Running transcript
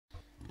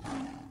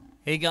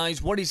Hey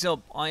guys, what is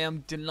up? I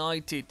am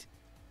delighted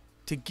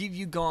to give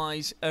you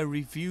guys a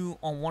review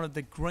on one of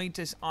the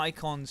greatest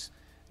icons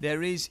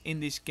there is in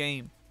this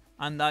game,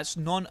 and that's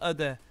none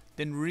other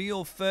than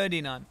Rio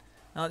Ferdinand.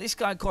 Now this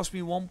guy cost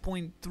me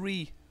 1.3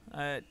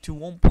 to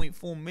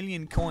 1.4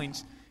 million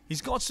coins.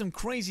 He's got some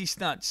crazy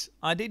stats.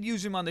 I did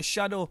use him on the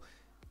shadow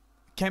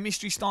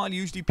chemistry style.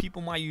 Usually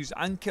people might use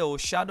anchor or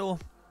shadow.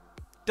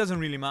 Doesn't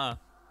really matter.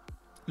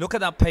 Look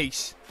at that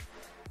pace.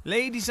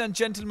 Ladies and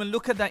gentlemen,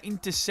 look at that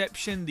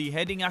interception, the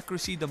heading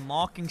accuracy, the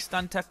marking,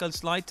 stand tackle,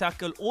 slide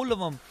tackle, all of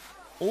them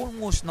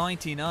almost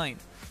 99.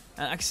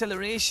 And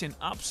acceleration,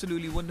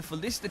 absolutely wonderful.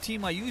 This is the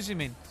team I use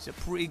him in. It's a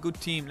pretty good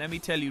team, let me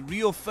tell you.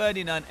 Rio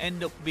Ferdinand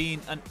end up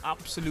being an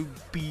absolute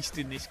beast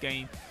in this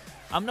game.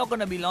 I'm not going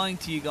to be lying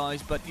to you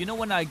guys, but you know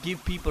when I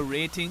give people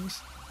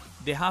ratings,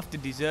 they have to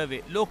deserve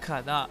it. Look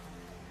at that.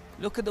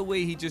 Look at the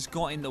way he just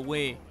got in the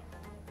way.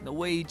 The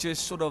way he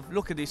just sort of,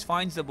 look at this,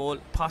 finds the ball,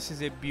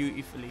 passes it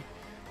beautifully.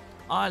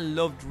 I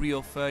loved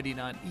Rio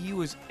Ferdinand. He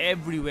was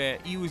everywhere.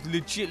 He was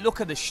legit.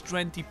 Look at the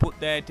strength he put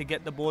there to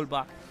get the ball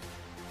back.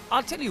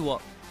 I'll tell you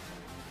what.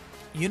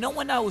 You know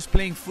when I was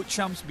playing foot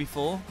champs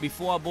before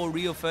I bought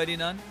Rio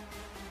Ferdinand,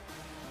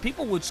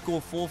 people would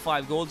score 4 or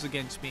 5 goals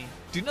against me.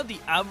 Do you know the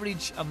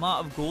average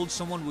amount of goals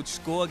someone would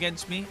score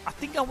against me? I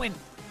think I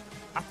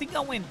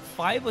went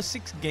 5 or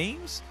 6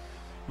 games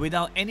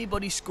without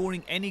anybody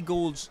scoring any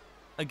goals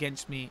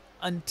against me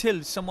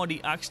until somebody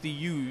actually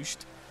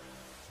used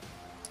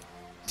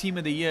Team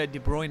of the Year De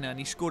Bruyne and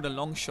he scored a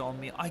long shot on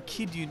me. I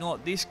kid you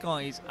not, this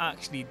guy is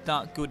actually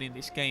that good in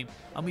this game.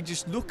 I mean,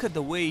 just look at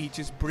the way he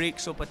just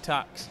breaks up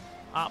attacks.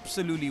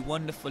 Absolutely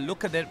wonderful.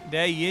 Look at that.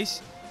 There he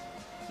is.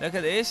 Look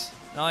at this.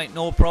 Right,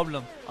 no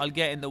problem. I'll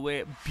get in the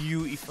way.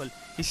 Beautiful.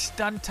 His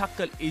stand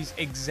tackle is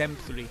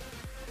exemplary.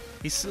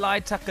 His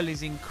slide tackle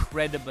is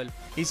incredible.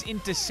 His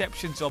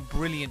interceptions are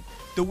brilliant.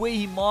 The way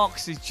he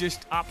marks is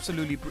just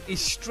absolutely brilliant.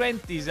 His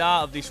strength is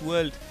out of this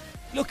world.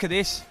 Look at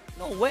this.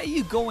 No, where are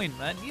you going,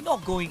 man? You're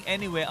not going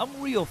anywhere. I'm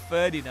Rio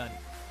Ferdinand.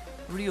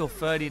 Rio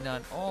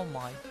Ferdinand. Oh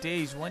my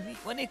days.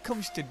 When it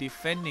comes to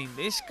defending,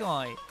 this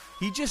guy,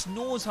 he just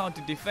knows how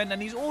to defend,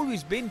 and he's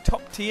always been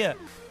top tier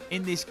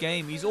in this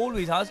game. He's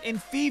always has. In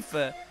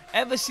FIFA,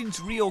 ever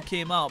since Rio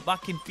came out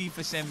back in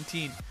FIFA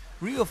 17,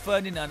 Rio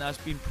Ferdinand has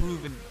been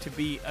proven to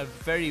be a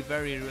very,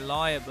 very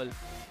reliable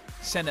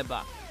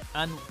centre-back.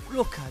 And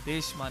look at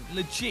this, man.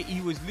 Legit,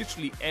 he was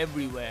literally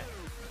everywhere.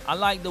 I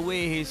like the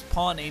way his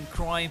partner in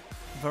crime,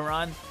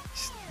 Varane,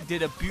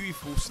 did a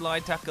beautiful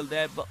slide tackle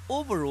there. But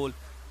overall,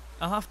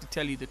 I have to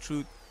tell you the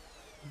truth,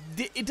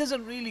 it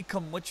doesn't really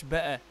come much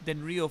better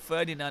than Rio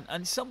Ferdinand.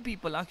 And some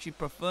people actually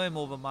prefer him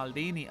over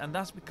Maldini, and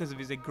that's because of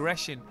his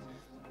aggression.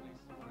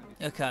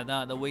 Look at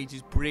that, the way he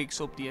just breaks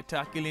up the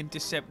attack. He'll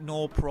intercept,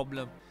 no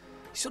problem.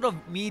 Sort of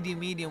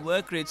medium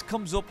work rates,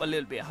 comes up a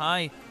little bit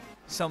high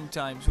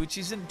sometimes, which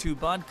isn't too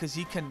bad because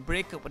he can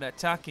break up an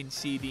attack in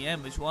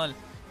CDM as well.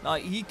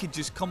 Like, he could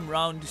just come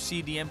round to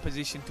CDM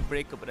position to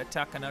break up an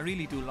attack, and I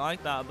really do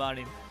like that about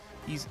him.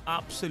 He's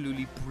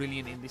absolutely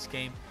brilliant in this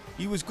game.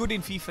 He was good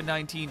in FIFA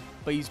 19,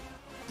 but he's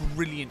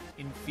brilliant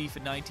in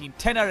FIFA 19.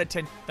 10 out of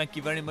 10. Thank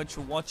you very much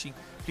for watching.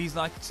 Please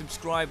like and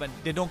subscribe, and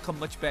they don't come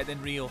much better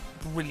than Rio.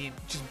 Brilliant,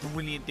 just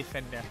brilliant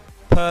defender.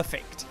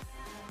 Perfect.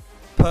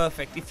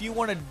 Perfect. If you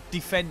want a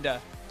defender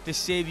to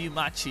save you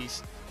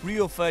matches,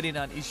 Rio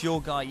Ferdinand is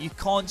your guy. You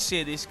can't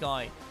say this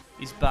guy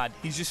is bad.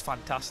 He's just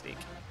fantastic.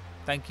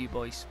 Thank you,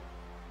 boys.